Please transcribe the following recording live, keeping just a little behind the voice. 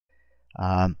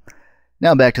Um,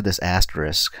 Now back to this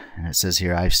asterisk, and it says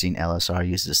here, I've seen LSR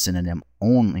used as a synonym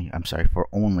for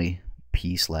only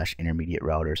P/intermediate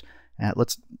routers.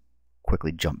 Let's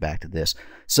quickly jump back to this.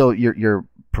 So your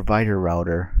provider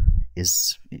router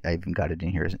is, I even got it in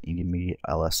here as an intermediate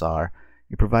LSR.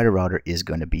 Your provider router is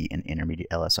going to be an intermediate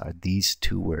LSR. These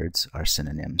two words are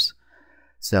synonyms.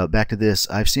 So back to this,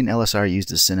 I've seen LSR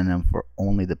used as synonym for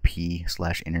only the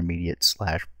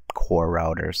P/intermediate/core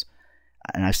routers.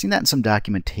 And I've seen that in some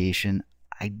documentation.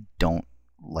 I don't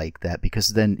like that, because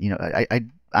then,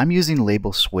 I'm using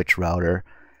label switch router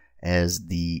as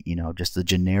the, just the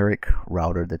generic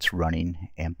router that's running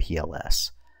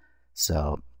MPLS.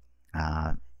 So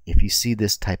if you see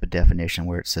this type of definition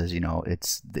where it says,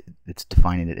 it's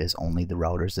defining it as only the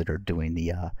routers that are doing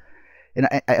the, and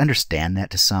I understand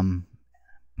that to some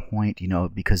point,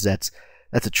 because that's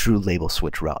a true label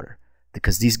switch router,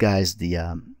 because these guys, the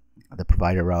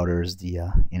provider routers, the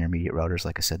intermediate routers,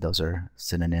 like I said, those are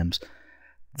synonyms.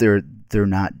 They're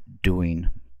not doing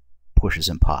pushes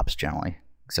and pops generally,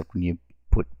 except when you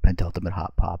put pentultimate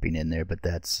hot popping in there, but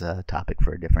that's a topic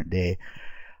for a different day.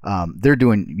 They're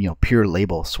doing pure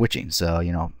label switching. So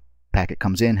packet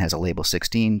comes in, has a label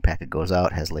 16, packet goes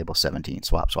out, has label 17,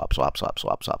 swap, swap, swap, swap,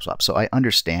 swap, swap, swap. So I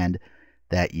understand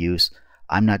that use.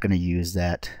 I'm not going to use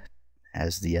that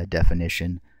as the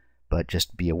definition, but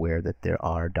just be aware that there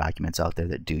are documents out there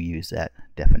that do use that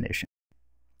definition.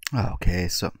 Okay,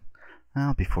 so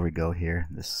before we go here,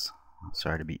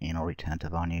 sorry to be anal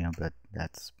retentive on you, but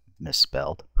that's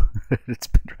misspelled. It's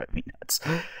been driving me nuts.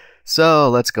 So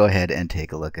let's go ahead and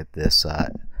take a look at this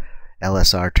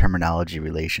LSR terminology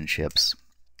relationships.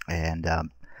 And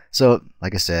so,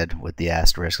 like I said, with the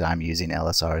asterisk, I'm using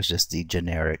LSR as just the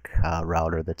generic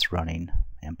router that's running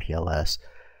MPLS.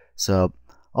 So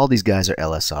all these guys are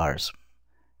LSRs.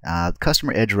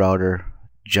 Customer edge router,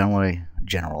 generally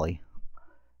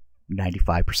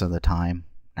 95% of the time,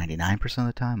 99% of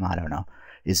the time, I don't know,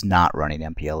 is not running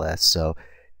MPLS. So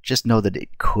just know that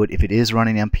it could, if it is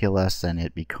running MPLS, then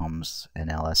it becomes an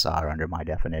LSR under my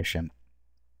definition.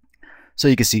 So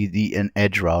you can see an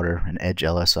edge router, an edge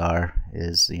LSR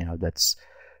is,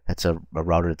 that's a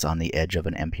router that's on the edge of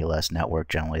an MPLS network.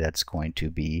 Generally, that's going to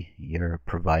be your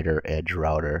provider edge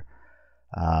router.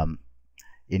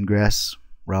 Ingress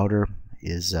router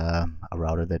is a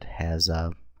router that has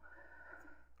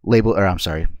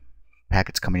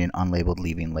packets coming in unlabeled,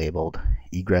 leaving labeled.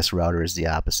 Egress router is the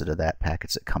opposite of that,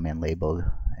 packets that come in labeled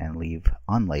and leave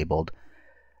unlabeled.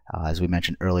 As we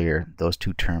mentioned earlier, those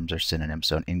two terms are synonyms.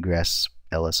 So an ingress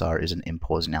LSR is an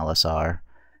imposing LSR.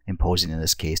 Imposing in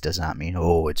this case does not mean,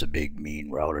 oh, it's a big mean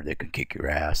router that can kick your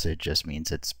ass. It just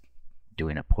means it's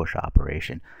doing a push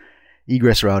operation.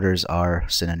 Egress routers are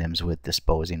synonyms with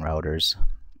disposing routers,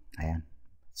 and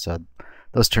so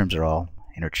those terms are all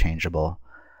interchangeable.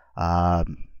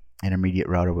 Intermediate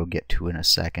router we'll get to in a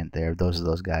second there. Those are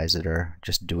those guys that are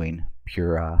just doing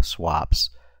pure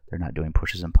swaps. They're not doing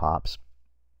pushes and pops.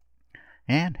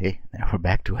 And hey, now we're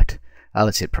back to it.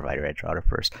 Let's hit provider edge router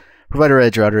first. Provider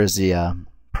edge router is the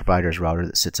provider's router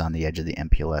that sits on the edge of the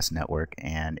MPLS network,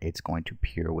 and it's going to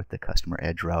peer with the customer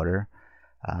edge router.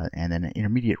 And then an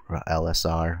intermediate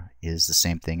LSR is the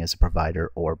same thing as a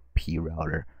provider or P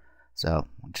router. So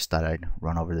I just thought I'd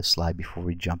run over this slide before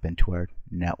we jump into our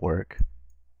network.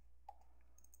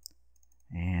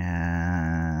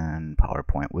 And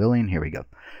PowerPoint willing, here we go.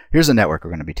 Here's the network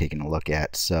we're going to be taking a look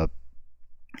at. So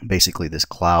basically this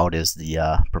cloud is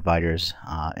the provider's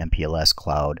MPLS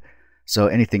cloud. So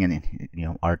anything in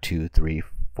R2, 3,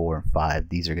 4, and 5,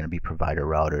 these are going to be provider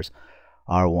routers.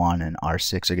 R1 and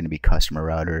R6 are going to be customer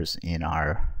routers. In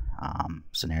our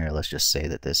scenario, let's just say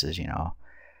that this is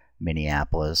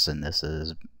Minneapolis and this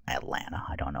is Atlanta.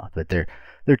 I don't know, but they're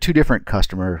two different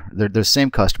customer. They're the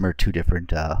same customer, two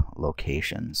different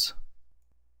locations.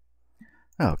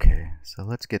 Okay, so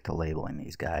let's get to labeling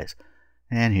these guys.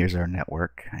 And here's our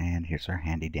network, and here's our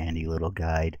handy dandy little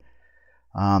guide.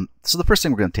 So the first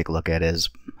thing we're going to take a look at is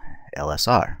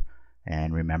LSR.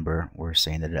 And remember, we're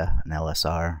saying that an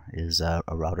LSR is a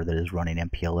router that is running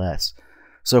MPLS.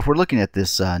 So if we're looking at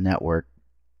this network,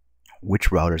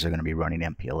 which routers are going to be running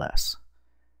MPLS?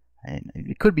 And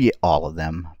it could be all of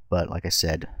them, but like I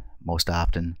said, most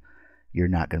often you're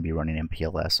not going to be running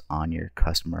MPLS on your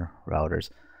customer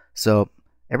routers. So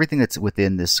everything that's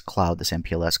within this cloud, this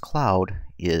MPLS cloud,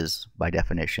 is by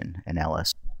definition an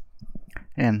LS.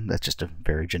 And that's just a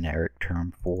very generic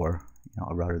term for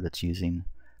a router that's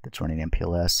running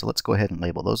MPLS. So let's go ahead and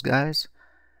label those guys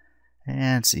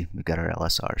and see, we've got our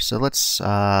LSR. So let's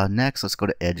let's go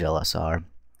to Edge LSR.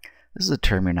 This is a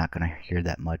term you're not going to hear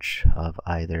that much of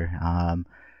either.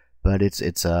 but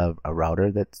it's a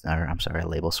router that's, or I'm sorry, a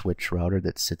label switch router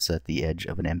that sits at the edge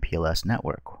of an MPLS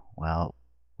network. Well,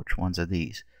 which ones are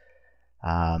these?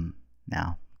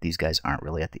 Now, these guys aren't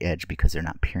really at the edge because they're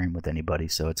not peering with anybody,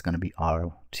 so it's going to be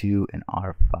R2 and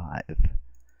R5.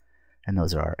 And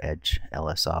those are our edge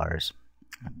LSRs.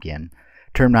 Again,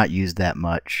 term not used that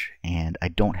much, and I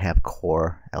don't have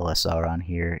core LSR on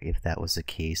here. If that was the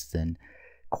case, then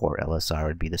core LSR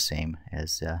would be the same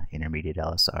as intermediate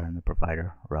LSR in the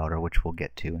provider router, which we'll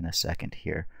get to in a second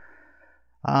here.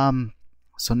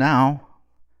 So now,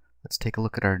 let's take a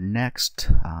look at our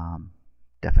next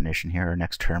definition here, our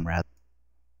next term rather.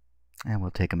 And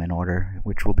we'll take them in order,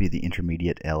 which will be the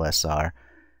intermediate LSR.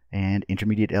 And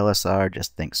intermediate LSR,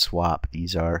 just think swap.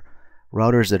 These are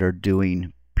routers that are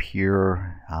doing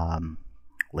pure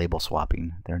label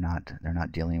swapping. They're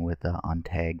not dealing with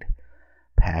untagged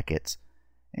packets.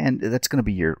 And that's going to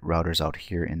be your routers out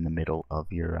here in the middle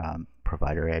of your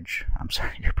provider edge. I'm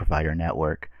sorry, your provider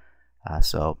network.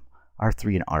 So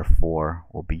R3 and R4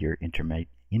 will be your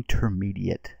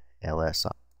intermediate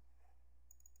LSR.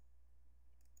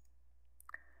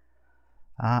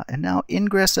 And now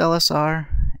ingress LSR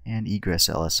and egress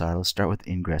LSR. Let's start with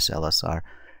ingress LSR.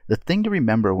 The thing to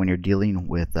remember when you're dealing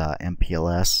with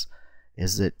MPLS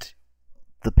is that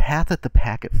the path that the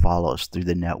packet follows through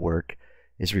the network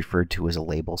is referred to as a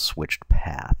label switched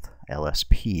path,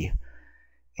 LSP.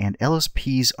 And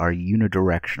LSPs are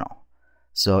unidirectional.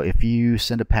 So if you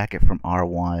send a packet from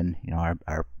R1,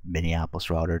 our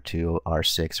Minneapolis router, to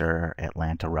R6 or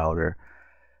Atlanta router,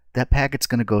 that packet's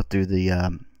going to go through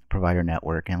the provider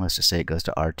network, and let's just say it goes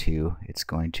to R2. It's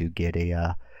going to get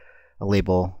a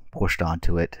label pushed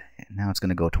onto it. Now it's going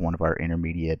to go to one of our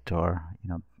intermediate, or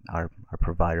our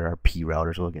provider, our P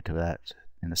routers. We'll get to that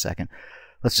in a second.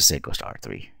 Let's just say it goes to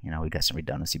R3. We got some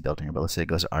redundancy built in here, but let's say it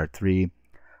goes to R3.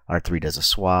 R3 does a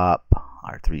swap.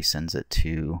 R3 sends it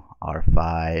to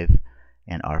R5,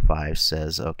 and R5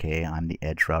 says, okay, I'm the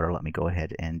edge router. Let me go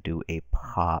ahead and do a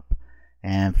pop.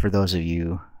 And for those of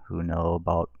you who know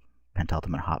about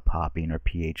pentultimate hot popping or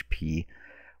PHP,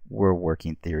 we're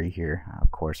working theory here.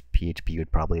 Of course, PHP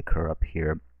would probably occur up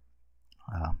here,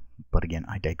 but again,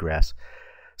 I digress.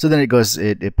 So then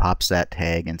it pops that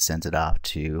tag and sends it off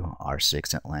to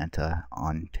R6 Atlanta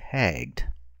untagged.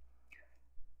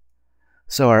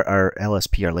 So our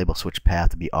LSP, our label switch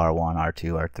path, would be R1,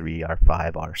 R2, R3,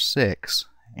 R5, R6,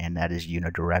 and that is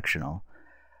unidirectional.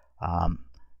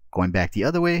 Going back the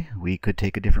other way, we could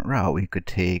take a different route. We could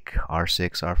take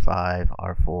R6, R5,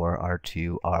 R4,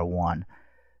 R2, R1.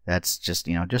 That's just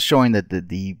just showing that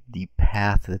the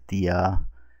path that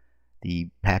the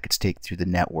packets take through the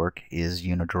network is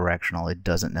unidirectional. It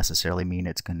doesn't necessarily mean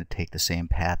it's going to take the same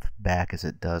path back as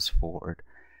it does forward.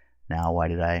 Now, why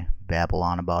did I babble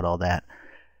on about all that?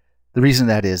 The reason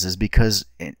that is because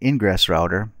an ingress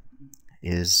router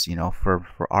is,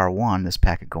 for R1, this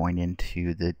packet going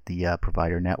into the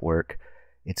provider network,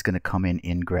 it's going to come in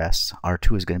ingress.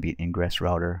 R2 is going to be an ingress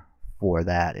router for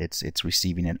that. It's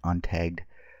receiving an untagged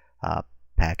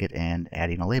packet and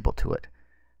adding a label to it.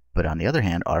 But on the other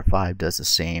hand, R5 does the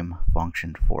same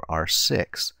function for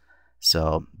R6.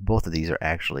 So both of these are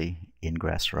actually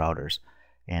ingress routers.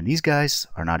 And these guys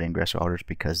are not ingress routers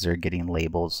because they're getting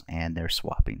labels and they're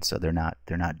swapping. So they're not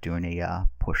doing a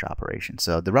push operation.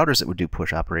 So the routers that would do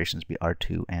push operations would be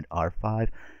R2 and R5,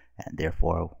 and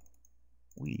therefore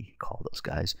we call those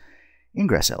guys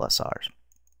ingress LSRs.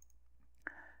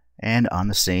 And on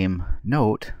the same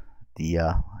note,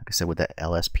 like I said, with that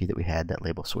LSP that we had, that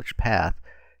label switch path,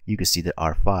 you can see that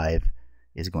R5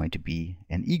 is going to be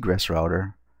an egress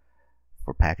router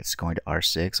for packets going to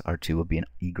R6. R2 will be an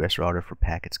egress router for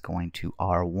packets going to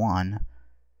R1.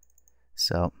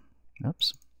 So,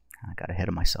 oops, I got ahead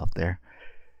of myself there.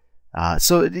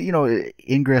 So,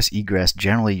 ingress, egress,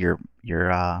 generally your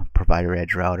provider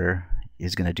edge router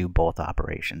is going to do both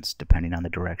operations depending on the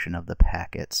direction of the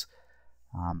packets.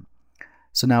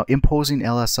 So now imposing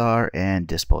LSR and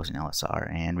disposing LSR,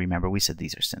 and remember we said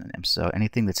these are synonyms. So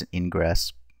anything that's an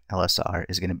ingress LSR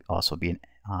is going to also be an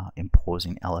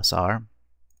imposing LSR,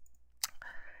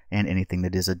 and anything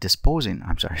that is an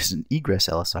egress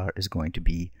LSR is going to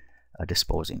be a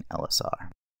disposing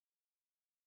LSR.